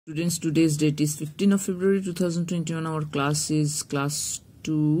Students, today's date is 15th of February 2021. Our class is class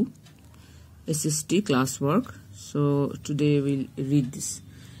 2 SST classwork. So today we'll read this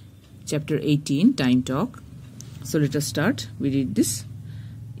chapter 18, time talk. So let us start. We read this.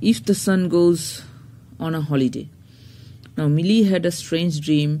 If the sun goes on a holiday. Now Millie had a strange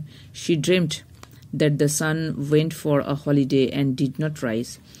dream. She dreamt that the sun went for a holiday and did not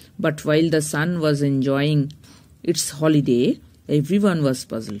rise. But while the sun was enjoying its holiday, everyone was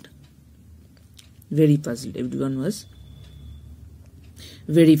puzzled. Very puzzled. Everyone was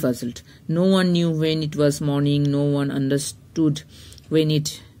very puzzled. No one knew when it was morning. No one understood when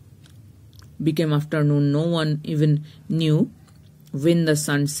it became afternoon. No one even knew when the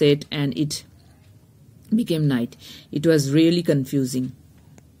sun set and it became night. It was really confusing.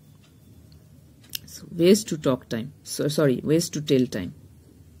 So, ways to talk time. Ways to tell time.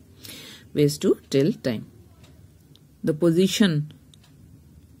 Ways to tell time. The position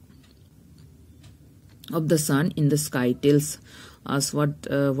of the sun in the sky tells us what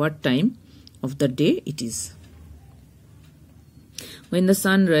time of the day it is. When the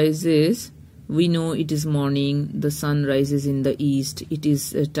sun rises, we know it is morning. The sun rises in the east. It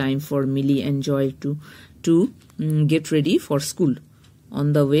is time for Millie and Joy to get ready for school.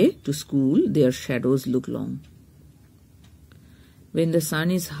 On the way to school, their shadows look long. When the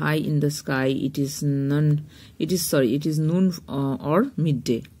sun is high in the sky, it is noon or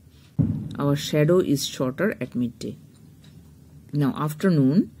midday. Our shadow is shorter at midday. Now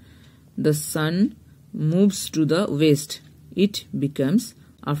afternoon, the sun moves to the west. It becomes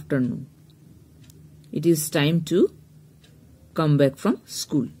afternoon. It is time to come back from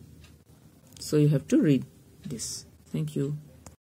school. So you have to read this. Thank you.